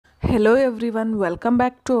Hello everyone, welcome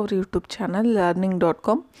back to our YouTube channel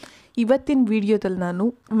learning.com. ಇವತ್ತಿನ ವಿಡಿಯೋದಲ್ಲಿ ನಾನು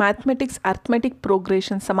ಮ್ಯಾಥಮೆಟಿಕ್ಸ್ ಅರ್ಥಮೆಟಿಕ್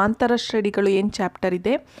ಪ್ರೋಗ್ರೆಷನ್ ಸಮಾಂತರ ಶ್ರೇಣಿಗಳು ಏನು ಚಾಪ್ಟರ್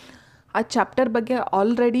ಇದೆ ಆ ಚಾಪ್ಟರ್ ಬಗ್ಗೆ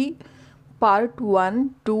ಆಲ್ರೆಡಿ ಪಾರ್ಟ್ 1,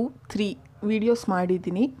 2, 3 ವಿಡಿಯೋಸ್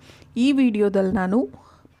ಮಾಡಿದ್ದೀನಿ. ಈ ವಿಡಿಯೋದಲ್ಲಿ ನಾನು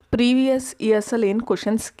ಪ್ರೀವಿಯಸ್ ಇಯರ್ಸಲ್ಲಿ ಏನು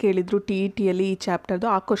ಕ್ವಶನ್ಸ್ ಕೇಳಿದ್ರು TETಯಲ್ಲಿ ಈ ಚಾಪ್ಟರ್ದು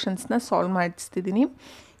ಆ ಕ್ವಶನ್ಸ್ನ ಸಾಲ್ವ್ ಮಾಡಿಸ್ತಿದ್ದೀನಿ.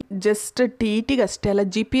 ಜಸ್ಟ್ TETಗೆ ಅಷ್ಟೇ ಅಲ್ಲ,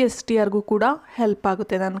 GPSTRಗೂ ಕೂಡ ಹೆಲ್ಪ್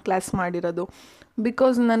ಆಗುತ್ತೆ ನಾನು ಕ್ಲಾಸ್ ಮಾಡಿರೋದು.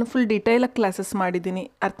 ಬಿಕಾಸ್ ನಾನು ಫುಲ್ ಡಿಟೇಲಾಗಿ ಕ್ಲಾಸಸ್ ಮಾಡಿದ್ದೀನಿ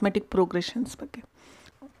ಅರ್ಥಮೆಟಿಕ್ ಪ್ರೋಗ್ರೆಷನ್ಸ್ ಬಗ್ಗೆ.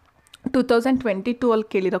 2022ಅಲ್ಲಿ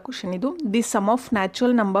ಕೇಳಿರೋ ಕ್ವಶನ್ ಇದು. The some of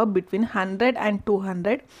natural number between 100 and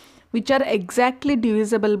 200 which are exactly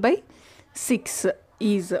divisible by 6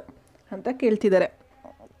 is ಅಂತ ಕೇಳ್ತಿದ್ದಾರೆ.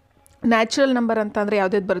 ನ್ಯಾಚುರಲ್ ನಂಬರ್ ಅಂತ ಅಂದರೆ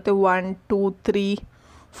ಯಾವುದ್ಯಾವ್ದು ಬರುತ್ತೆ? 1, 2, 3,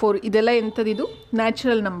 4 ಇದೆಲ್ಲ ಎಂಥದ್ದು?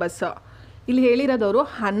 Natural numbers. ಇಲ್ಲಿ ಹೇಳಿರೋದವರು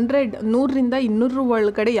 100ರಿಂದ 200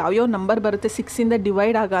 ಒಳಗಡೆ ಯಾವ್ಯಾವ ನಂಬರ್ ಬರುತ್ತೆ 6ಇಂದ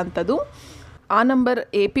ಡಿವೈಡ್ ಆಗೋ ಅಂಥದ್ದು, ಆ ನಂಬರ್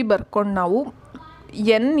AP ಬರ್ಕೊಂಡು ನಾವು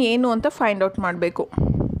n ಏನು ಅಂತ ಫೈಂಡ್ ಔಟ್ ಮಾಡಬೇಕು.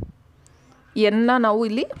 ಎನ್ನ ನಾವು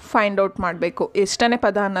ಇಲ್ಲಿ ಫೈಂಡ್ ಔಟ್ ಮಾಡಬೇಕು. ಎಷ್ಟನೇ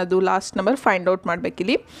ಪದ ಅನ್ನೋದು last number find out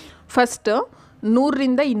ಮಾಡಬೇಕಿಲ್ಲಿ. First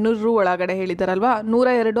 100ರಿಂದ 200 ಒಳಗಡೆ ಹೇಳಿದಾರಲ್ವ.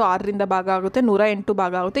 102 6ರಿಂದ ಭಾಗ ಆಗುತ್ತೆ, 108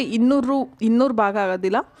 ಭಾಗ ಆಗುತ್ತೆ, 200 ಭಾಗ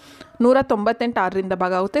ಆಗೋದಿಲ್ಲ, 198 6ರಿಂದ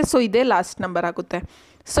ಭಾಗ ಆಗುತ್ತೆ. ಸೊ ಇದೇ ಲಾಸ್ಟ್ ನಂಬರ್ ಆಗುತ್ತೆ.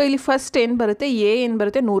 ಸೊ ಇಲ್ಲಿ ಫಸ್ಟ್ ಏನು ಬರುತ್ತೆ? ಎ ಏನು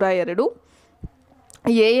ಬರುತ್ತೆ? 102.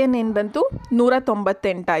 ಎನ್ ಏನು ಬಂತು?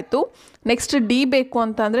 198 ಆಯಿತು. ನೆಕ್ಸ್ಟ್ ಡಿ ಬೇಕು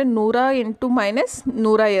ಅಂತ ಅಂದರೆ 108 ಮೈನಸ್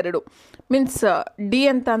 102 ಮೀನ್ಸ್ ಡಿ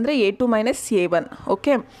ಅಂತ ಅಂದರೆ A2 minus A1.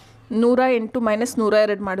 Okay, 108 minus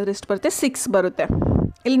 102 ಮಾಡಿದ್ರೆ ಎಷ್ಟು ಬರುತ್ತೆ? 6 ಬರುತ್ತೆ.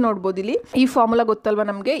 ಇಲ್ಲಿ ನೋಡ್ಬೋದು, ಇಲ್ಲಿ ಈ ಫಾರ್ಮುಲಾ ಗೊತ್ತಲ್ವ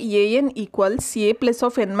ನಮಗೆ. AN equals A plus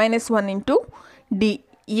of N minus 1 into D.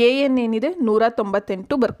 AN ಏನಿದೆ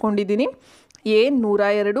 198 ಬರ್ಕೊಂಡಿದ್ದೀನಿ. A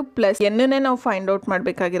 102 ಪ್ಲಸ್ ಎನ್ನೇ ನಾವು ಫೈಂಡ್ ಔಟ್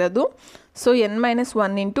ಮಾಡಬೇಕಾಗಿರೋದು. So N minus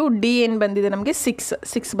 1 into D ಏನು ಬಂದಿದೆ ನಮಗೆ?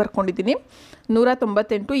 6 ಬರ್ಕೊಂಡಿದ್ದೀನಿ.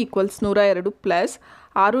 198 equals 102 plus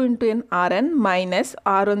 6 into N RN minus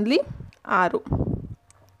 6 6.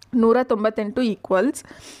 198 equals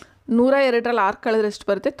 102ರಲ್ಲಿ 6 ಕಳೆದ್ರೆ ಎಷ್ಟು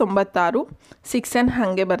ಬರುತ್ತೆ? 96. 6N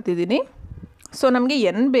ಹಾಗೆ ಬರ್ತಿದ್ದೀನಿ. ಸೊ ನಮಗೆ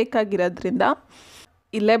N ಬೇಕಾಗಿರೋದ್ರಿಂದ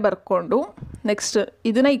ಇಲ್ಲೇ ಬರ್ಕೊಂಡು ನೆಕ್ಸ್ಟ್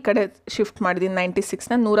ಇದನ್ನು ಈ ಕಡೆ ಶಿಫ್ಟ್ ಮಾಡಿದ್ದೀನಿ.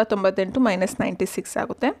 96ನ 198 ಮೈನಸ್ 96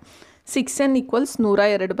 ಆಗುತ್ತೆ. 6N ಈಕ್ವಲ್ಸ್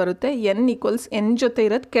 102 ಬರುತ್ತೆ. N ಈಕ್ವಲ್ಸ್ N ಜೊತೆ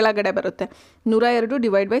ಇರೋದು ಕೆಳಗಡೆ ಬರುತ್ತೆ. 102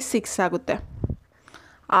 ಡಿವೈಡ್ ಬೈ 6 ಆಗುತ್ತೆ.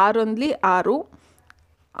 6 6,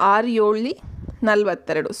 6 7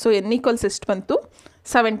 42. ಸೊ N ಈಕ್ವಲ್ಸ್ ಎಷ್ಟು ಬಂತು?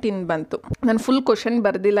 17 ಬಂತು. ನಾನು ಫುಲ್ ಕ್ವಶನ್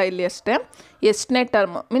ಬರೆದಿಲ್ಲ ಇಲ್ಲಿ ಅಷ್ಟೇ. ಎಷ್ಟನೇ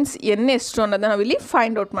ಟರ್ಮ್ ಮೀನ್ಸ್ N ಎಷ್ಟು ಅನ್ನೋದನ್ನ ನಾವಿಲ್ಲಿ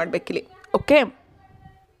ಫೈಂಡ್ ಔಟ್ ಮಾಡಬೇಕಿಲ್ಲಿ. ಓಕೆ,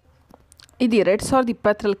 ಇದು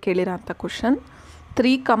 2020ರಲ್ಲಿ ಕೇಳಿರೋ ಅಂಥ ಕ್ವಶನ್.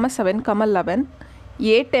 3, 7, 11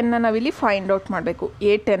 A10ನ ನಾವಿಲ್ಲಿ ಫೈಂಡ್ ಔಟ್ ಮಾಡಬೇಕು.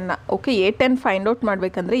 A10ನ ಓಕೆ, A10 ಫೈಂಡ್ ಔಟ್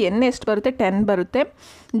ಮಾಡಬೇಕಂದ್ರೆ N ಎಷ್ಟು ಬರುತ್ತೆ? 10 ಬರುತ್ತೆ.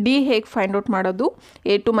 ಡಿ ಹೇಗೆ ಫೈಂಡ್ ಔಟ್ ಮಾಡೋದು?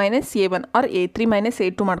 A2 minus A1 R A3 minus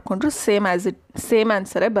A2 ಮಾಡಿಕೊಂಡ್ರು ಸೇಮ್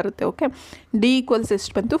ಆನ್ಸರೇ ಬರುತ್ತೆ. ಓಕೆ, ಡಿ ಈಕ್ವಲ್ಸ್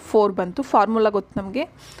ಎಷ್ಟು ಬಂತು? 4 ಬಂತು. ಫಾರ್ಮುಲಾ ಗೊತ್ತು ನಮಗೆ.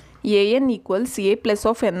 AN equals A plus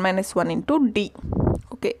of N minus 1 into D.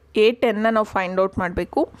 Okay, A10ನ ನಾವು ಫೈಂಡ್ ಔಟ್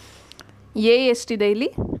ಮಾಡಬೇಕು. ಎ ಎಷ್ಟಿದೆ ಇಲ್ಲಿ?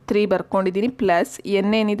 3 ಬರ್ಕೊಂಡಿದ್ದೀನಿ. ಪ್ಲಸ್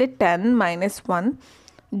N ಏನಿದೆ? 10 ಮೈನಸ್ 1.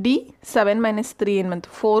 ಡಿ 7 ಮೈನಸ್ 3 ಏನು ಬಂತು?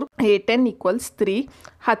 4. A10 equals 3.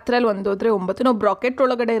 10ರಲ್ಲಿ 1 ಹೋದರೆ 9. ನಾವು ಬ್ರಾಕೆಟ್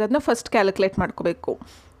ಒಳಗಡೆ ಇರೋದನ್ನ ಫಸ್ಟ್ ಕ್ಯಾಲ್ಕುಲೇಟ್ ಮಾಡ್ಕೋಬೇಕು.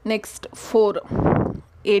 Next 4.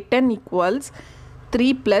 A10 equals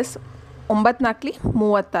 3 plus 9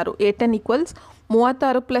 4 36. A10 equals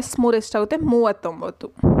 36 plus 3 ಎಷ್ಟಾಗುತ್ತೆ? 39.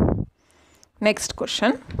 Next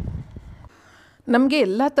question. ನಮಗೆ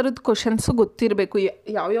ಎಲ್ಲ ಥರದ ಕ್ವಶನ್ಸು ಗೊತ್ತಿರಬೇಕು,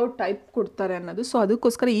 ಯಾವ್ಯಾವ ಟೈಪ್ ಕೊಡ್ತಾರೆ ಅನ್ನೋದು. ಸೊ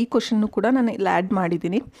ಅದಕ್ಕೋಸ್ಕರ ಈ ಕ್ವಶನ್ನು ಕೂಡ ನಾನು ಇಲ್ಲಿ ಆ್ಯಡ್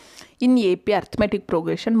ಮಾಡಿದ್ದೀನಿ. ಇನ್ AP ಅರ್ಥಮೆಟಿಕ್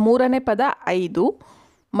ಪ್ರೋಗ್ರೆಷನ್ 3ನೇ ಪದ 5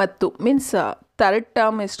 ಮತ್ತು ಮೀನ್ಸ್ ಥರ್ಡ್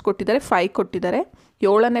ಟರ್ಮ್ ಎಷ್ಟು ಕೊಟ್ಟಿದ್ದಾರೆ? 5 ಕೊಟ್ಟಿದ್ದಾರೆ.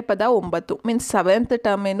 7ನೇ ಪದ 9 ಮೀನ್ಸ್ 7th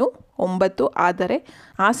ಟರ್ಮ್ ಏನು? 9. ಆದರೆ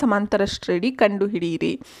ಆ ಸಮಾಂತರ ಶ್ರೇಣಿ ಕಂಡು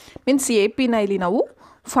ಹಿಡಿಯಿರಿ. ಮೀನ್ಸ್ APನ ಇಲ್ಲಿ ನಾವು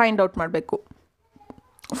ಫೈಂಡ್ ಔಟ್ ಮಾಡಬೇಕು.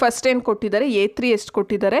 ಫಸ್ಟ್ ಏನು ಕೊಟ್ಟಿದ್ದಾರೆ? A3 ಎಷ್ಟು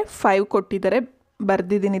ಕೊಟ್ಟಿದ್ದಾರೆ? 5 ಕೊಟ್ಟಿದ್ದಾರೆ,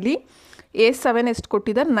 ಬರ್ದಿದ್ದೀನಿ ಇಲ್ಲಿ. A7 ಎಷ್ಟು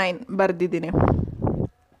ಕೊಟ್ಟಿದ್ದಾರೆ? 9 ಬರ್ದಿದ್ದೀನಿ.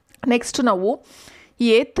 ನೆಕ್ಸ್ಟ್ ನಾವು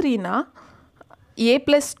A3ನ A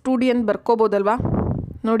ಪ್ಲಸ್ 2D ಅಂತ ಬರ್ಕೋಬೋದಲ್ವಾ?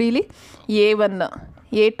 ನೋಡಿ ಇಲ್ಲಿ A1,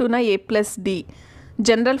 A2ನ A plus D.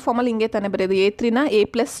 General ಫಾರ್ಮಲ್ಲಿ ಹಿಂಗೆ ತಾನೇ ಬರೆಯೋದು. A3ನ A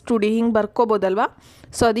ಪ್ಲಸ್ 2D ಹಿಂಗೆ ಬರ್ಕೋಬೋದಲ್ವಾ?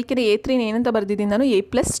 ಸೊ ಅದಕ್ಕೆ A3ನ ಏನಂತ ಬರ್ದಿದ್ದೀನಿ ನಾನು? A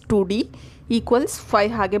ಪ್ಲಸ್ 2D ಈಕ್ವಲ್ಸ್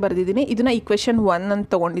 5 ಹಾಗೆ ಬರೆದಿದ್ದೀನಿ. ಇದನ್ನು ಈಕ್ವೇಷನ್ 1 ಅಂತ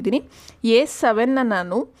ತೊಗೊಂಡಿದ್ದೀನಿ. A7ನ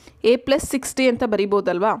ನಾನು A ಪ್ಲಸ್ 6D ಅಂತ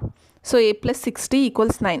ಬರಿಬೋದಲ್ವಾ? So A plus 6D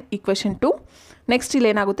equals 9 equation 2. Next ಇಲ್ಲಿ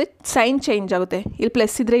ಏನಾಗುತ್ತೆ? ಸೈನ್ ಚೇಂಜ್ ಆಗುತ್ತೆ. ಇಲ್ಲಿ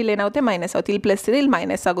ಪ್ಲಸ್ ಇದ್ದರೆ ಇಲ್ಲೇನಾಗುತ್ತೆ? ಮೈನಸ್ ಆಗುತ್ತೆ. ಇಲ್ಲಿ ಪ್ಲಸ್ ಇದೆ, ಇಲ್ಲಿ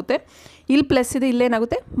ಮೈನಸ್ ಆಗುತ್ತೆ. ಇಲ್ಲಿ ಪ್ಲಸ್ ಇದೆ,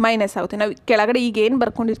 ಇಲ್ಲೇನಾಗುತ್ತೆ? ಮೈನಸ್ ಆಗುತ್ತೆ. ನಾವು ಕೆಳಗಡೆ ಈಗ ಏನು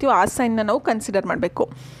ಬರ್ಕೊಂಡಿರ್ತೀವೋ ಆ ಸೈನ್ನ ನಾವು ಕನ್ಸಿಡರ್ ಮಾಡಬೇಕು.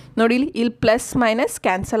 ನೋಡಿ ಇಲ್ಲಿ plus minus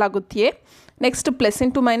cancel ಆಗುತ್ತೆಯೇ. Next plus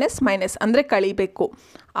into minus minus ಅಂದರೆ ಕಳಿಬೇಕು.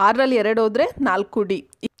 6ರಲ್ಲಿ 2 ಹೋದರೆ 4D.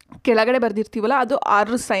 ಕೆಳಗಡೆ ಬರೆದಿರ್ತೀವಲ್ಲ ಅದು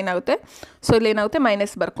ಆರ್ ಸೈನ್ ಆಗುತ್ತೆ. So ಇಲ್ಲೇನಾಗುತ್ತೆ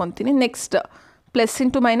minus ಬರ್ಕೊತೀನಿ. Next plus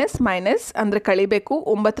into minus minus ಅಂದರೆ ಕಳಿಬೇಕು.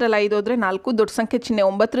 9ರಲ್ಲಿ 5 ಹೋದರೆ 4 ದೊಡ್ಡ ಸಂಖ್ಯೆ ಚಿಹ್ನೆ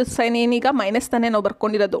 9 ಸೈನ್ ಏನೀಗ ಮೈನಸ್ ತಾನೇ ನಾವು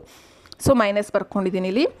ಬರ್ಕೊಂಡಿರೋದು. ಸೊ ಮೈನಸ್ ಬರ್ಕೊಂಡಿದ್ದೀನಿ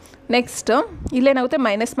ಇಲ್ಲಿ. ನೆಕ್ಸ್ಟ್ ಇಲ್ಲೇನಾಗುತ್ತೆ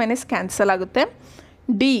ಮೈನಸ್ ಮೈನಸ್ ಕ್ಯಾನ್ಸಲ್ ಆಗುತ್ತೆ.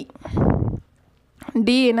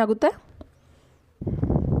 ಡಿ ಏನಾಗುತ್ತೆ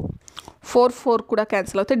 4 ಕೂಡ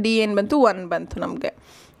ಕ್ಯಾನ್ಸಲ್ ಆಗುತ್ತೆ. ಡಿ ಏನು ಬಂತು 1 ಬಂತು ನಮಗೆ.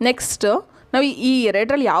 ನೆಕ್ಸ್ಟ್ ನಾವು ಈ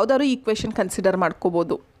ಎರಡರಲ್ಲಿ ಯಾವುದಾದ್ರು ಈಕ್ವೇಷನ್ ಕನ್ಸಿಡರ್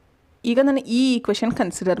ಮಾಡ್ಕೋಬೋದು. ಈಗ ನಾನು ಈ ಈಕ್ವೇಷನ್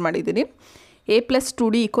ಕನ್ಸಿಡರ್ ಮಾಡಿದ್ದೀನಿ. a +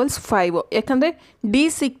 2d = 5. ಯಾಕಂದರೆ ಡಿ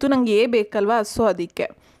ಸಿಕ್ತು ನನಗೆ ಎ ಬೇಕಲ್ವಾ, ಸೊ ಅದಕ್ಕೆ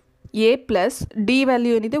a + d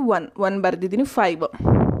ವ್ಯಾಲ್ಯೂ ಏನಿದೆ 1 ಬರೆದಿದ್ದೀನಿ. 5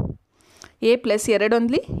 a +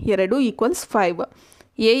 2 1 2 = 5.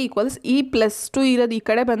 a = e + 2 ಇರೋದು ಈ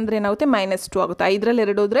ಕಡೆ ಬಂದರೆ ಏನಾಗುತ್ತೆ -2 ಆಗುತ್ತೆ. 5ರಲ್ಲಿ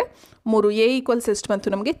 2 ಹೋದರೆ 3. a = ಎಷ್ಟು ಬಂತು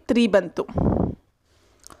ನಮಗೆ 3 ಬಂತು.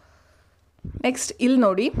 ನೆಕ್ಸ್ಟ್ ಇಲ್ಲಿ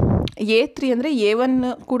ನೋಡಿ a3 ಅಂದರೆ a1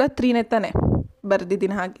 ಕೂಡ 3ನೇ ತಾನೆ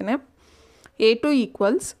ಬರೆದಿದ್ದೀನಿ. ಹಾಗೆಯೇ a2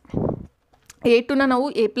 a2ನ ನಾವು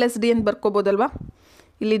a + d ಅಂತ ಬರ್ಕೋಬೋದಲ್ವಾ,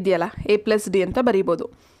 ಇಲ್ಲಿದೆಯಲ್ಲ a + d ಅಂತ ಬರೀಬೋದು.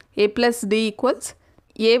 a + d =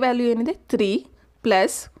 a ವ್ಯಾಲ್ಯೂ ಏನಿದೆ 3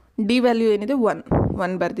 ಪ್ಲಸ್ ಡಿ ವ್ಯಾಲ್ಯೂ ಏನಿದೆ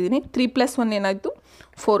 1 ಬರೆದಿದ್ದೀನಿ. 3 + 1 ಏನಾಯಿತು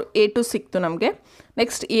 4. a2 ಸಿಕ್ತು ನಮಗೆ.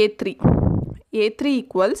 ನೆಕ್ಸ್ಟ್ a3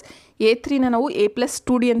 a3ನ ನಾವು a +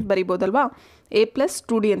 2d ಅಂತ ಬರಿಬೋದಲ್ವಾ, a +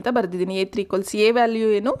 2d ಅಂತ ಬರೆದಿದ್ದೀನಿ. a3 = a ವ್ಯಾಲ್ಯೂ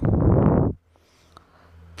ಏನು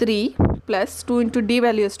 3 ಪ್ಲಸ್ 2 ಇಂಟು ಡಿ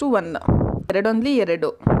ವ್ಯಾಲ್ಯೂ ಎಷ್ಟು 1. 2 1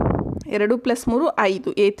 2 2 + 3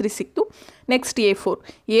 5. a3 ಸಿಕ್ತು. ನೆಕ್ಸ್ಟ್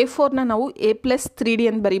a4ನ ನಾವು a + 3d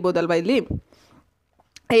ಅಂತ ಬರಿಬೋದಲ್ವ, ಇಲ್ಲಿ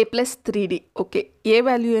a + 3d. Okay, a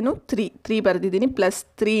value ಏನು 3 ಬರೆದಿದ್ದೀನಿ. ಪ್ಲಸ್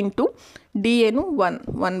 3 ಇಂಟು ಡಿ ಏನು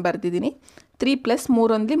 1 ಬರೆದಿದ್ದೀನಿ. 3 + 3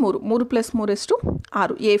 1 3 + 3 ಎಷ್ಟು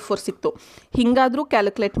 6. a4 ಸಿಕ್ತು. ಹಿಂಗಾದರೂ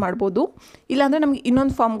ಕ್ಯಾಲ್ಕುಲೇಟ್ ಮಾಡ್ಬೋದು. ಇಲ್ಲಾಂದರೆ ನಮಗೆ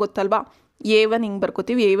ಇನ್ನೊಂದು ಫಾರ್ಮ್ ಗೊತ್ತಲ್ವಾ, a1 ಹಿಂಗೆ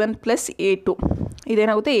ಬರ್ಕೋತೀವಿ. a1 + a2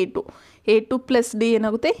 ಇದೇನಾಗುತ್ತೆ a2 + d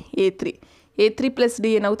ಏನಾಗುತ್ತೆ a3 + d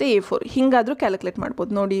ಏನಾಗುತ್ತೆ a4. ಹಿಂಗಾದರೂ ಕ್ಯಾಲ್ಕುಲೇಟ್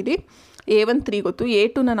ಮಾಡ್ಬೋದು. ನೋಡಿ ಇಲ್ಲಿ a1 3 ಗೊತ್ತು.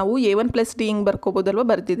 a2ನ ನಾವು a1 + d ಹಿಂಗೆ ಬರ್ಕೋಬೋದಲ್ವ,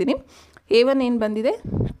 ಬರ್ದಿದ್ದೀನಿ. a1 ಏನು ಬಂದಿದೆ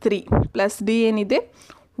 3 ಪ್ಲಸ್ ಡಿ ಏನಿದೆ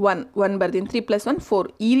 1 ಬರ್ದೀನಿ. 3 + 1 4.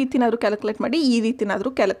 ಈ ರೀತಿನಾದರೂ ಕ್ಯಾಲ್ಕುಲೇಟ್ ಮಾಡಿ, ಈ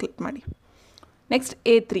ರೀತಿನಾದರೂ ಕ್ಯಾಲ್ಕುಲೇಟ್ ಮಾಡಿ. ನೆಕ್ಸ್ಟ್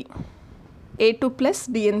a2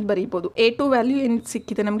 + d ಅಂತ ಬರೀಬೋದು. a2 ವ್ಯಾಲ್ಯೂ ಏನು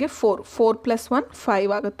ಸಿಕ್ಕಿದೆ ನಮಗೆ 4 + 1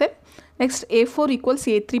 5 ಆಗುತ್ತೆ. Next a4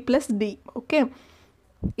 = a3 + d. Okay,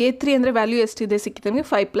 a3 ಅಂದರೆ ವ್ಯಾಲ್ಯೂ ಎಷ್ಟಿದೆ ಸಿಕ್ಕಿದೆ ನಮಗೆ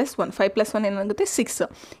 5 + 1. 5 + 1 ಏನಾಗುತ್ತೆ 6.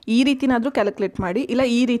 ಈ ರೀತಿನಾದರೂ ಕ್ಯಾಲ್ಕುಲೇಟ್ ಮಾಡಿ, ಇಲ್ಲ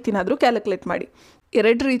ಈ ರೀತಿನಾದರೂ ಕ್ಯಾಲ್ಕುಲೇಟ್ ಮಾಡಿ.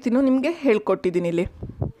 ಎರಡು ರೀತಿನೂ ನಿಮಗೆ ಹೇಳ್ಕೊಟ್ಟಿದ್ದೀನಿ ಇಲ್ಲಿ.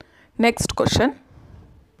 ನೆಕ್ಸ್ಟ್ ಕ್ವಶನ್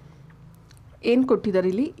ಏನು ಕೊಟ್ಟಿದ್ದಾರೆ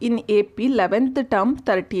ಇಲ್ಲಿ, ಇನ್ AP 11th ಟರ್ಮ್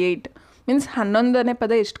 38 ಮೀನ್ಸ್ 11ನೇ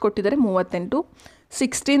ಪದ ಎಷ್ಟು ಕೊಟ್ಟಿದ್ದಾರೆ 38.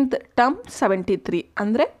 16th ಟರ್ಮ್ 73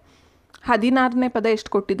 ಅಂದರೆ 16ನೇ ಪದ ಎಷ್ಟು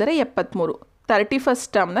ಕೊಟ್ಟಿದ್ದಾರೆ 73. 31st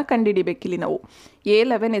ಟರ್ಮ್ನ ಕಂಡುಹಿಡಿಬೇಕಿಲ್ಲಿ ನಾವು.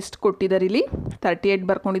 A11 ಎಷ್ಟು ಕೊಟ್ಟಿದ್ದಾರೆ ಇಲ್ಲಿ 38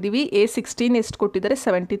 ಬರ್ಕೊಂಡಿದ್ದೀವಿ. A16 ಎಷ್ಟು ಕೊಟ್ಟಿದ್ದಾರೆ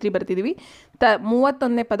 73 ಬರ್ತಿದ್ದೀವಿ.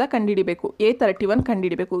 31ನೇ ಪದ ಕಂಡುಹಿಡಿಬೇಕು. A31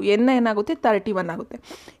 ಕಂಡುಹಿಡಿಬೇಕು. n ಏನಾಗುತ್ತೆ 31 ಆಗುತ್ತೆ.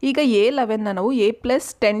 ಈಗ A11ನ ನಾವು a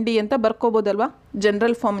 + 10d ಅಂತ ಬರ್ಕೋಬೋದಲ್ವಾ,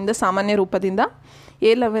 ಜನರಲ್ ಫಾರ್ಮಿಂದ ಸಾಮಾನ್ಯ ರೂಪದಿಂದ.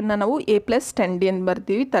 A11ನ ನಾವು a + 10d ಅಂತ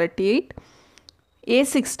ಬರ್ತೀವಿ 38.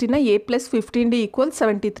 A16ನ a + 15d =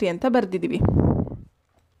 73 ಅಂತ ಬರ್ದಿದ್ದೀವಿ.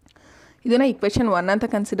 ಇದನ್ನು ಈಕ್ವೇಷನ್ 1 ಅಂತ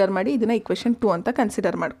ಕನ್ಸಿಡರ್ ಮಾಡಿ, ಇದನ್ನು ಈಕ್ವೇಷನ್ 2 ಅಂತ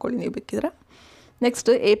ಕನ್ಸಿಡರ್ ಮಾಡ್ಕೊಳ್ಳಿ ನೀವು ಬೇಕಿದ್ರೆ. Next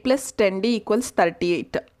a + 10d =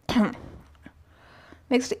 38.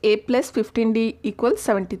 Next a + 15d =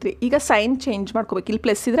 73. ಈಗ ಸೈನ್ ಚೇಂಜ್ ಮಾಡ್ಕೋಬೇಕು. ಇಲ್ಲಿ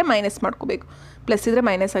ಪ್ಲಸ್ ಇದ್ದರೆ ಮೈನಸ್ ಮಾಡ್ಕೋಬೇಕು. ಪ್ಲಸ್ ಇದ್ದರೆ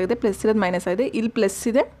ಮೈನಸ್ ಆಗಿದೆ, ಪ್ಲಸ್ ಇರೋದು ಮೈನಸ್ ಆಗಿದೆ. ಇಲ್ಲಿ ಪ್ಲಸ್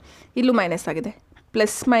ಇದೆ, ಇಲ್ಲೂ ಮೈನಸ್ ಆಗಿದೆ.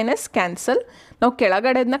 Plus minus cancel. ನಾವು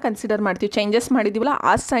ಕೆಳಗಡೆದನ್ನ ಕನ್ಸಿಡರ್ ಮಾಡ್ತೀವಿ, ಚೇಂಜಸ್ ಮಾಡಿದ್ದೀವಲ್ಲ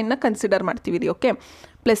ಆ ಸೈನ್ನ ಕನ್ಸಿಡರ್ ಮಾಡ್ತೀವಿ ಇಲ್ಲಿ. Okay,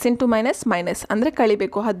 plus into minus minus ಅಂದರೆ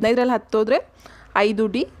ಕಳಿಬೇಕು. 15ರಲ್ಲಿ 10 ಹೋದರೆ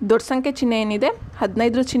 5d. ದೊಡ್ಡ ಸಂಖ್ಯೆ ಚಿಹ್ನೆ ಏನಿದೆ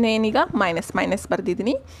 15 ಚಿಹ್ನೆ ಏನೀಗ ಮೈನಸ್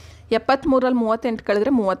ಬರ್ದಿದ್ದೀನಿ. 73ರಲ್ಲಿ 38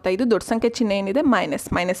 ಕಳೆದ್ರೆ 35. ದೊಡ್ಡ ಸಂಖ್ಯೆ ಚಿಹ್ನೆ ಏನಿದೆ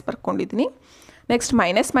ಮೈನಸ್ ಬರ್ಕೊಂಡಿದ್ದೀನಿ. ನೆಕ್ಸ್ಟ್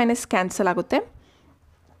ಮೈನಸ್ ಕ್ಯಾನ್ಸಲ್ ಆಗುತ್ತೆ.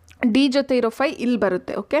 ಡಿ ಜೊತೆ ಇರೋ 5 ಇಲ್ಲಿ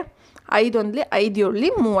ಬರುತ್ತೆ. ಓಕೆ, 5 1 5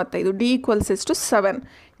 7 35. ಡಿ = ಎಷ್ಟು 7.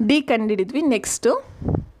 ಡಿ ಕಂಡುಹಿಡಿದ್ವಿ. ನೆಕ್ಸ್ಟು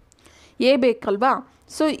ಎ ಬೇಕಲ್ವಾ,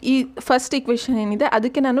 ಸೊ ಈ ಫಸ್ಟ್ ಈಕ್ವೇಷನ್ ಏನಿದೆ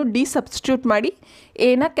ಅದಕ್ಕೆ ನಾನು ಡಿ ಸಬ್ಸ್ಟಿಟ್ಯೂಟ್ ಮಾಡಿ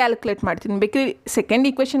ಎನ ಕ್ಯಾಲ್ಕುಲೇಟ್ ಮಾಡ್ತೀನಿ. ಬೇಕಿದ್ರೆ ಸೆಕೆಂಡ್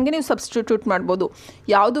ಈಕ್ವೇಷನ್ಗೆ ನೀವು ಸಬ್ಸ್ಟಿಟ್ಯೂಟ್ ಮಾಡ್ಬೋದು.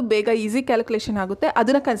 ಯಾವುದು ಬೇಗ ಈಸಿ ಕ್ಯಾಲ್ಕುಲೇಷನ್ ಆಗುತ್ತೆ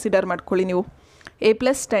ಅದನ್ನು ಕನ್ಸಿಡರ್ ಮಾಡ್ಕೊಳ್ಳಿ ನೀವು. a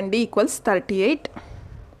 + 10d = 38.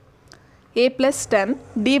 a + 10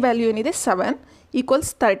 D value ಏನಿದೆ 7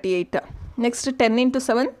 = 38. ನೆಕ್ಸ್ಟ್ 10 ×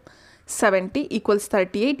 7 70 =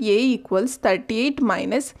 38. a = 38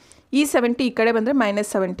 ಮೈನಸ್ ಈ 70 ಈ ಕಡೆ ಬಂದರೆ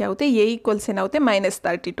 -70 ಆಗುತ್ತೆ. a = ಏನಾಗುತ್ತೆ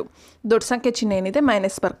 -32. ದೊಡ್ಡ ಸಂಖ್ಯೆ ಚಿಹ್ನೆ ಏನಿದೆ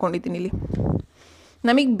ಮೈನಸ್ ಬರ್ಕೊಂಡಿದ್ದೀನಿ ಇಲ್ಲಿ.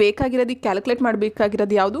 ನಮಗೆ ಬೇಕಾಗಿರೋದಕ್ಕೆ ಕ್ಯಾಲ್ಕುಲೇಟ್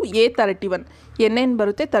ಮಾಡಬೇಕಾಗಿರೋದು ಯಾವುದು A31. n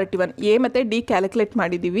ಬರುತ್ತೆ 31. a ಮತ್ತು d ಕ್ಯಾಲ್ಕುಲೇಟ್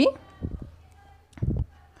ಮಾಡಿದ್ದೀವಿ.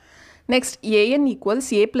 Next an =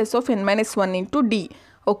 a + n - 1 × d.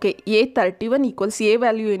 Okay A31 equals A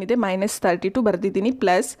value ಏನಿದೆ -32 ಬರೆದಿದ್ದೀನಿ,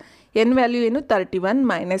 ಪ್ಲಸ್ N ವ್ಯಾಲ್ಯೂ ಏನು 31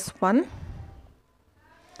 -1,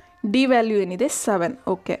 D ವ್ಯಾಲ್ಯೂ ಏನಿದೆ 7.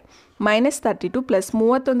 ಓಕೆ -32 ಪ್ಲಸ್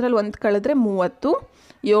 31ರಲ್ಲಿ 1 ಕಳೆದ್ರೆ 30,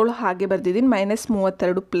 7 ಹಾಗೆ ಬರೆದಿದ್ದೀನಿ,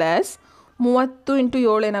 -32 ಪ್ಲಸ್ 30 ×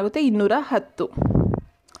 7 ಏನಾಗುತ್ತೆ 210.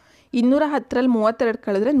 210ರಲ್ಲಿ 32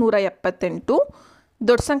 ಕಳೆದ್ರೆ 178.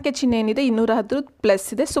 ದೊಡ್ಡ ಸಂಖ್ಯೆ ಚಿಹ್ನೆ ಏನಿದೆ 210 ಪ್ಲಸ್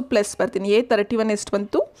ಇದೆ, ಸೊ ಪ್ಲಸ್ ಬರ್ತೀನಿ. A31 ಎಷ್ಟು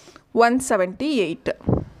ಬಂತು 178.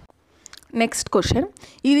 Next question.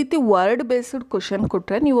 ಈ ರೀತಿ ವರ್ಡ್ ಬೇಸ್ಡ್ ಕ್ವಶನ್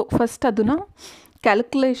ಕೊಟ್ಟರೆ ನೀವು ಫಸ್ಟ್ ಅದನ್ನು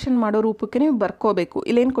ಕ್ಯಾಲ್ಕುಲೇಷನ್ ಮಾಡೋ ರೂಪಕ್ಕೆ ನೀವು ಬರ್ಕೋಬೇಕು.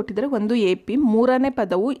 ಇಲ್ಲೇನು ಕೊಟ್ಟಿದ್ದಾರೆ, ಒಂದು AP, ಮೂರನೇ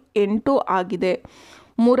ಪದವು 8 ಆಗಿದೆ.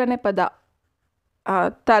 ಮೂರನೇ ಪದ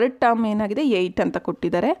ಥರ್ಡ್ ಟರ್ಮ್ ಏನಾಗಿದೆ 8 ಅಂತ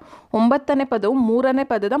ಕೊಟ್ಟಿದ್ದಾರೆ. 9ನೇ ಪದವು ಮೂರನೇ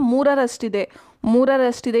ಪದದ 3ರಷ್ಟಿದೆ.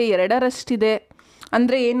 3ರಷ್ಟಿದೆ, 2ರಷ್ಟಿದೆ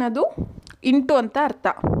ಅಂದರೆ ಏನದು ಇಂಟು ಅಂತ ಅರ್ಥ.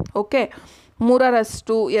 ಓಕೆ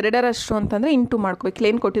 3ರಷ್ಟು 2ರಷ್ಟು ಅಂತಂದರೆ ಇಂಟು ಮಾಡ್ಕೋಬೇಕು.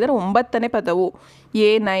 ಇಲ್ಲೇನು ಕೊಟ್ಟಿದ್ದಾರೆ, 9ನೇ ಪದವು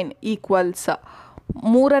A9 ಈಕ್ವಲ್ಸ್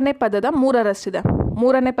ಮೂರನೇ ಪದದ 3ರಷ್ಟಿದೆ.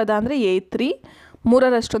 ಮೂರನೇ ಪದ ಅಂದರೆ A3,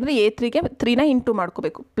 3ರಷ್ಟು ಅಂದರೆ A3ಗೆ 3ನ ಇಂಟು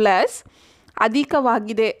ಮಾಡ್ಕೋಬೇಕು. ಪ್ಲಸ್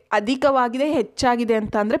ಅಧಿಕವಾಗಿದೆ ಹೆಚ್ಚಾಗಿದೆ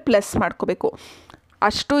ಅಂತ ಅಂದರೆ ಪ್ಲಸ್ ಮಾಡ್ಕೋಬೇಕು.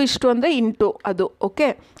 ಅಷ್ಟು ಇಷ್ಟು ಅಂದರೆ ಇಂಟು ಅದು. ಓಕೆ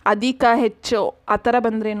ಅಧಿಕ ಹೆಚ್ಚು ಆ ಥರ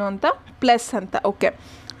ಬಂದ್ರೇನು ಅಂತ ಪ್ಲಸ್ ಅಂತ. ಓಕೆ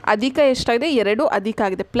ಅಧಿಕ ಎಷ್ಟಾಗಿದೆ 2 ಅಧಿಕ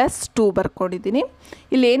ಆಗಿದೆ, +2 ಬರ್ಕೊಂಡಿದ್ದೀನಿ.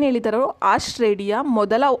 ಇಲ್ಲಿ ಏನು ಹೇಳಿದಾರೋ ಆ ಶ್ರೇಣಿಯ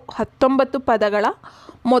ಮೊದಲ 19 ಪದಗಳ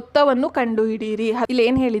ಮೊತ್ತವನ್ನು ಕಂಡುಹಿಡಿಯಿರಿ. ಇಲ್ಲಿ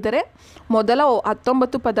ಏನು ಹೇಳಿದ್ದಾರೆ, ಮೊದಲ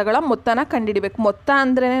 19 ಪದಗಳ ಮೊತ್ತನ ಕಂಡುಹಿಡಿಬೇಕು. ಮೊತ್ತ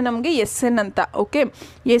ಅಂದ್ರೇ ನಮಗೆ SN ಅಂತ. ಓಕೆ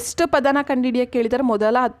ಎಷ್ಟು ಪದನ ಕಂಡುಹಿಡಿಯೋಕ್ಕೆ ಹೇಳಿದ್ದಾರೆ,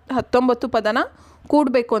 ಮೊದಲ 19 ಪದನ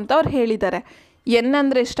ಕೂಡಬೇಕು ಅಂತ ಅವ್ರು ಹೇಳಿದ್ದಾರೆ. N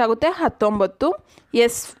ಅಂದರೆ ಎಷ್ಟಾಗುತ್ತೆ 19,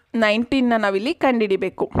 S19ನ ನಾವಿಲ್ಲಿ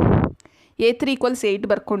ಕಂಡುಹಿಡಿಬೇಕು. A3 = 8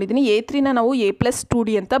 ಬರ್ಕೊಂಡಿದ್ದೀನಿ. A3ನ ನಾವು A+2D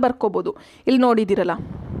ಅಂತ ಬರ್ಕೋಬೋದು. ಇಲ್ಲಿ ನೋಡಿದ್ದೀರಲ್ಲ,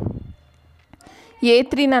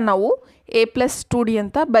 A3ನ ನಾವು A+2D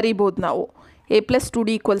ಅಂತ ಬರಿಬೋದು ನಾವು. A+2D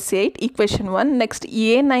 = 8 equation 1. ನೆಕ್ಸ್ಟ್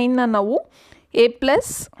A9ನ ನಾವು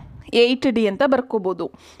A+8D ಅಂತ ಬರ್ಕೋಬೋದು,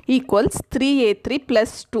 ಈಕ್ವಲ್ಸ್ 3A3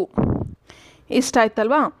 + 2. ಇಷ್ಟ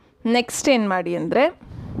ಆಯ್ತಲ್ವಾ. ನೆಕ್ಸ್ಟ್ ಏನು ಮಾಡಿ ಅಂದರೆ,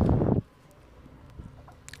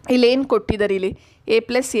 ಇಲ್ಲೇನು ಕೊಟ್ಟಿದ್ದಾರೆ, ಇಲ್ಲಿ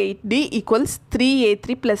A+8D =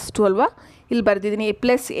 3A3 + 2 ಅಲ್ವಾ. ಇಲ್ಲಿ ಬರೆದಿದ್ದೀನಿ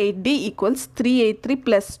A+8D = 3A3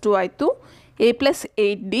 + 2 ಆಯಿತು.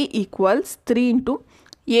 A+8D = 3 ×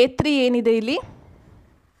 A3 ಏನಿದೆ ಇಲ್ಲಿ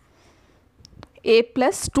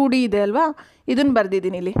A+2D ಇದೆ ಅಲ್ವಾ, ಇದನ್ನು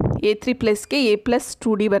ಬರೆದಿದ್ದೀನಿ ಇಲ್ಲಿ. A3 +ಗೆ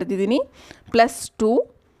A+2D ಬರೆದಿದ್ದೀನಿ, +2.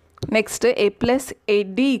 Next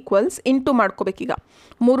A+8D = into ಮಾಡ್ಕೋಬೇಕೀಗ.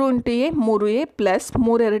 3 × A 3A plus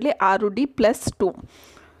 3 2 6D +2.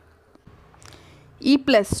 ಈ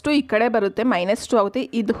 +2 ಈ ಕಡೆ ಬರುತ್ತೆ, -2 ಆಗುತ್ತೆ.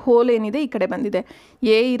 ಇದು ಹೋಲ್ ಏನಿದೆ ಈ ಕಡೆ ಬಂದಿದೆ.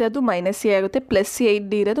 A ಇರೋದು -A ಆಗುತ್ತೆ,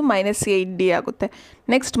 +8D ಇರೋದು -8D ಆಗುತ್ತೆ.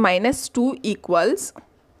 ನೆಕ್ಸ್ಟ್ -2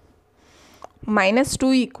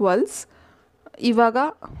 ಈಕ್ವಲ್ಸ್ ಇವಾಗ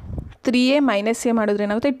 3A -A ಮಾಡಿದ್ರೆ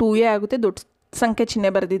ಏನಾಗುತ್ತೆ 2A ಆಗುತ್ತೆ. ದೊಡ್ಡ ಸಂಖ್ಯೆ ಚಿಹ್ನೆ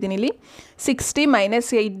ಬರೆದಿದ್ದೀನಿ ಇಲ್ಲಿ. 60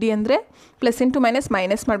 -8D ಅಂದರೆ ಪ್ಲಸ್ ಇಂಟು ಮೈನಸ್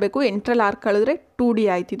ಮಾಡಬೇಕು. 8ರಲ್ಲಿ 6 ಕಳೆದ್ರೆ 2D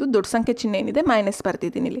ಆಯ್ತು. ಇದು ದೊಡ್ಡ ಸಂಖ್ಯೆ ಚಿಹ್ನೆ ಏನಿದೆ ಮೈನಸ್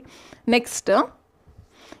ಬರ್ತಿದ್ದೀನಿ ಇಲ್ಲಿ. ನೆಕ್ಸ್ಟ್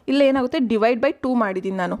ಇಲ್ಲಿ ಏನಾಗುತ್ತೆ, /2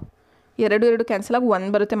 ಮಾಡಿದ್ದೀನಿ ನಾನು. 2 ಕ್ಯಾನ್ಸಲ್ ಆಗಿ 1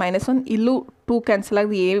 ಬರುತ್ತೆ, -1. ಇಲ್ಲೂ 2 ಕ್ಯಾನ್ಸಲ್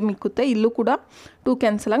ಆಗಿ A ಮಿಕ್ಕುತ್ತೆ, ಇಲ್ಲೂ ಕೂಡ 2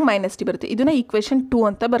 ಕ್ಯಾನ್ಸಲ್ ಆಗಿ -D ಬರುತ್ತೆ. ಇದನ್ನು ಈಕ್ವೇಷನ್ 2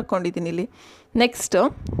 ಅಂತ ಬರ್ಕೊಂಡಿದ್ದೀನಿ ಇಲ್ಲಿ. ನೆಕ್ಸ್ಟ್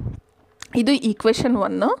ಇದು ಈಕ್ವೇಷನ್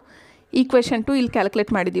 1. ಈಕ್ವೇಷನ್ 2 ಇಲ್ಲಿ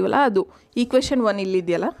ಕ್ಯಾಲ್ಕುಲೇಟ್ ಮಾಡಿದ್ದೀವಲ್ಲ ಅದು. ಈಕ್ವೇಷನ್ 1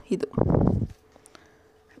 ಇಲ್ಲಿದೆಯಲ್ಲ ಇದು.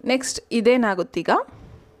 Next ಇದೇನಾಗುತ್ತೀಗ,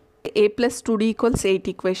 A+2D = 8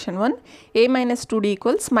 equation 1, A -2D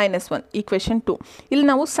 = -1 equation 2. ಇಲ್ಲಿ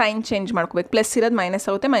ನಾವು ಸೈನ್ ಚೇಂಜ್ ಮಾಡ್ಕೋಬೇಕು. ಪ್ಲಸ್ ಇರೋದು ಮೈನಸ್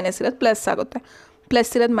ಆಗುತ್ತೆ, ಮೈನಸ್ ಇರೋದು ಪ್ಲಸ್ ಆಗುತ್ತೆ.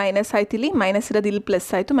 ಪ್ಲಸ್ ಇರೋದು ಮೈನಸ್ ಆಯ್ತು ಇಲ್ಲಿ, ಮೈನಸ್ ಇರೋದು ಇಲ್ಲಿ ಪ್ಲಸ್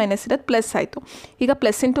ಆಯಿತು, ಮೈನಸ್ ಇರೋದು ಪ್ಲಸ್ ಆಯಿತು. ಈಗ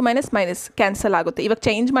ಪ್ಲಸ್ ಇಂಟು ಮೈನಸ್ ಕ್ಯಾನ್ಸಲ್ ಆಗುತ್ತೆ. ಇವಾಗ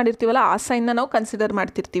ಚೇಂಜ್ ಮಾಡಿರ್ತೀವಲ್ಲ ಆ ಸೈನ್ನ ನಾವು ಕನ್ಸಿಡರ್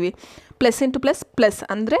ಮಾಡ್ತಿರ್ತೀವಿ. ಪ್ಲಸ್ ಇಂಟು ಪ್ಲಸ್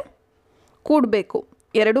ಅಂದರೆ ಕೂಡಬೇಕು.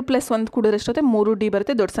 2 + 1 ಕೂಡಿದ್ರೆ ಎಷ್ಟೊತ್ತೆ 3D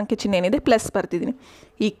ಬರುತ್ತೆ. ದೊಡ್ಡ ಸಂಖ್ಯೆ ಚಿಹ್ನೆ ಏನಿದೆ plus ಬರ್ತಿದ್ದೀನಿ.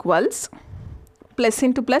 Equals plus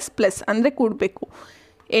into plus ಅಂದರೆ ಕೂಡಬೇಕು.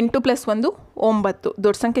 8 + 1 9.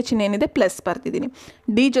 ದೊಡ್ಡ ಸಂಖ್ಯೆ ಚಿಹ್ನೆ ಏನಿದೆ ಪ್ಲಸ್ ಬರ್ತಿದ್ದೀನಿ.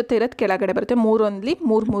 D ಜೊತೆ ಇರೋದು ಕೆಳಗಡೆ ಬರುತ್ತೆ. 3 1 3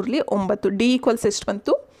 3 9. D = ಎಷ್ಟು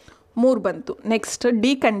ಬಂತು 3 ಬಂತು. Next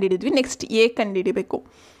D ಕಂಡುಹಿಡಿದ್ವಿ. ನೆಕ್ಸ್ಟ್ A ಕಂಡುಹಿಡಿಬೇಕು.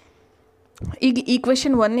 ಈಗ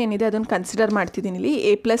ಈಕ್ವೇಷನ್ 1 ಏನಿದೆ ಅದನ್ನು ಕನ್ಸಿಡರ್ ಮಾಡ್ತಿದ್ದೀನಿ ಇಲ್ಲಿ.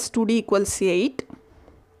 A+2D = 8.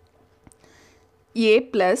 A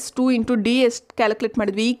 + 2 × D ಎಷ್ಟು ಕ್ಯಾಲ್ಕುಲೇಟ್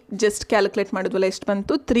ಮಾಡಿದ್ವಿ, ಈಗ ಜಸ್ಟ್ ಕ್ಯಾಲ್ಕುಲೇಟ್ ಮಾಡಿದ್ವಲ್ಲ, ಎಷ್ಟು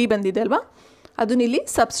ಬಂತು 3 ಬಂದಿದೆ ಅಲ್ವಾ. ಅದನ್ನ ಇಲ್ಲಿ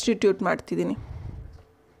ಸಬ್ಸ್ಟಿಟ್ಯೂಟ್ ಮಾಡ್ತಿದ್ದೀನಿ.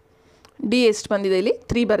 D ಎಷ್ಟು ಬಂದಿದೆ ಇಲ್ಲಿ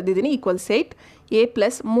 3 ಬರೆದಿದ್ದೀನಿ, =8. A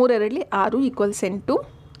 + 3 2 6 =8.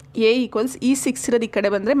 A ಈ 6 ಇರೋದು ಈ ಕಡೆ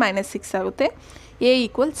ಬಂದರೆ -6 ಆಗುತ್ತೆ. A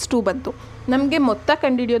 = 2 ಬಂತು. ನಮಗೆ ಮೊತ್ತ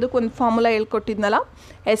ಕಂಡುಹಿಡಿಯೋದಕ್ಕೆ ಒಂದು ಫಾರ್ಮುಲಾ ಹೇಳ್ಕೊಟ್ಟಿದ್ನಲ್ಲ,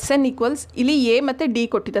 SN = ಇಲ್ಲಿ A ಮತ್ತು D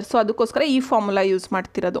ಕೊಟ್ಟಿದ್ದಾರೆ. ಸೊ ಅದಕ್ಕೋಸ್ಕರ ಈ ಫಾರ್ಮುಲಾ ಯೂಸ್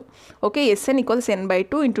ಮಾಡ್ತಿರೋದು. Okay, SN =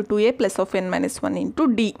 n/2 × 2A + n - 1 ×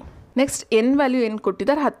 D. Next N value ಏನು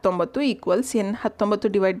ಕೊಟ್ಟಿದ್ದಾರೆ 19 equals N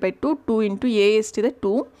 19 divide by 2 2 into A ಎಷ್ಟಿದೆ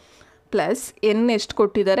 2 ಪ್ಲಸ್ ಎನ್ ಎಷ್ಟು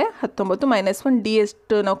ಕೊಟ್ಟಿದ್ದಾರೆ 19 -1 ಡಿ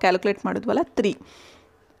ಎಷ್ಟು ನಾವು ಕ್ಯಾಲ್ಕುಲೇಟ್ ಮಾಡಿದ್ವಲ್ಲ 3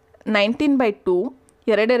 19 ಬೈ 2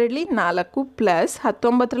 2 4 ಪ್ಲಸ್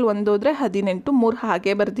 19ರಲ್ಲಿ 1 ಹೋದರೆ 18 3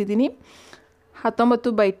 ಹಾಗೆ ಬರೆದಿದ್ದೀನಿ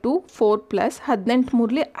 19 by 2 4 plus 18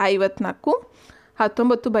 3ಲಿ 54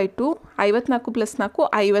 19 by 2 54 plus 4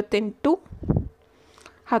 58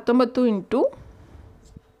 19 into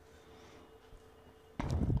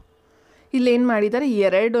ಇಲ್ಲೇನು ಮಾಡಿದ್ದಾರೆ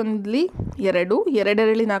 2 1ಲಿ 2 2 2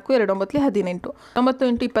 4 2 9ಲಿ 18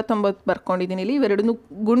 19 ಇಂಟು 29 ಬರ್ಕೊಂಡಿದ್ದೀನಿ ಇಲ್ಲಿ ಇವೆರಡನ್ನೂ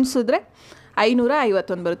ಗುಣಿಸಿದ್ರೆ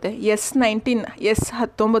 551 ಬರುತ್ತೆ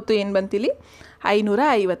S19 ಏನು ಬಂತಿಲ್ಲಿ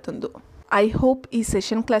 551. ಐ ಹೋಪ್ ಈ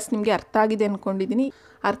ಸೆಷನ್ ಕ್ಲಾಸ್ ನಿಮಗೆ ಅರ್ಥ ಆಗಿದೆ ಅಂದ್ಕೊಂಡಿದ್ದೀನಿ.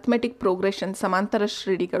 ಅರ್ಥಮೆಟಿಕ್ ಪ್ರೋಗ್ರೆಷನ್ ಸಮಾಂತರ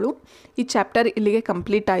ಶ್ರೇಣಿಗಳು ಈ ಚಾಪ್ಟರ್ ಇಲ್ಲಿಗೆ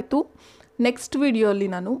ಕಂಪ್ಲೀಟ್ ಆಯಿತು. ನೆಕ್ಸ್ಟ್ ವಿಡಿಯೋಲಿ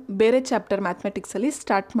ನಾನು ಬೇರೆ ಚಾಪ್ಟರ್ ಮ್ಯಾಥಮೆಟಿಕ್ಸಲ್ಲಿ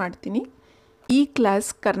ಸ್ಟಾರ್ಟ್ ಮಾಡ್ತೀನಿ. ಈ ಕ್ಲಾಸ್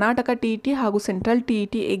ಕರ್ನಾಟಕ TET ಹಾಗೂ ಸೆಂಟ್ರಲ್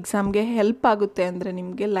TET ಎಕ್ಸಾಮ್ಗೆ ಹೆಲ್ಪ್ ಆಗುತ್ತೆ ಅಂದರೆ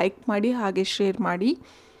ನಿಮಗೆ ಲೈಕ್ ಮಾಡಿ ಹಾಗೆ ಶೇರ್ ಮಾಡಿ.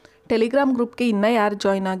 ಟೆಲಿಗ್ರಾಮ್ ಗ್ರೂಪ್ಗೆ ಇನ್ನೂ ಯಾರು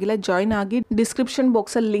ಜಾಯ್ನ್ ಆಗಿಲ್ಲ ಜಾಯ್ನ್ ಆಗಿ. ಡಿಸ್ಕ್ರಿಪ್ಷನ್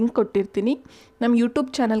ಬಾಕ್ಸಲ್ಲಿ ಲಿಂಕ್ ಕೊಟ್ಟಿರ್ತೀನಿ. ನಮ್ಮ ಯೂಟ್ಯೂಬ್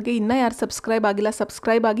ಚಾನಲ್ಗೆ ಇನ್ನೂ ಯಾರು ಸಬ್ಸ್ಕ್ರೈಬ್ ಆಗಿಲ್ಲ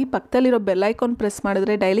ಸಬ್ಸ್ಕ್ರೈಬ್ ಆಗಿ. ಪಕ್ಕದಲ್ಲಿರೋ ಬೆಲ್ ಐಕಾನ್ ಪ್ರೆಸ್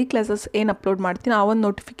ಮಾಡಿದ್ರೆ ಡೈಲಿ ಕ್ಲಾಸಸ್ ಏನು ಅಪ್ಲೋಡ್ ಮಾಡ್ತೀನಿ ಆ ಒಂದು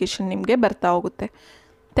ನೋಟಿಫಿಕೇಷನ್ ನಿಮಗೆ ಬರ್ತಾ ಹೋಗುತ್ತೆ.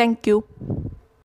 Thank you.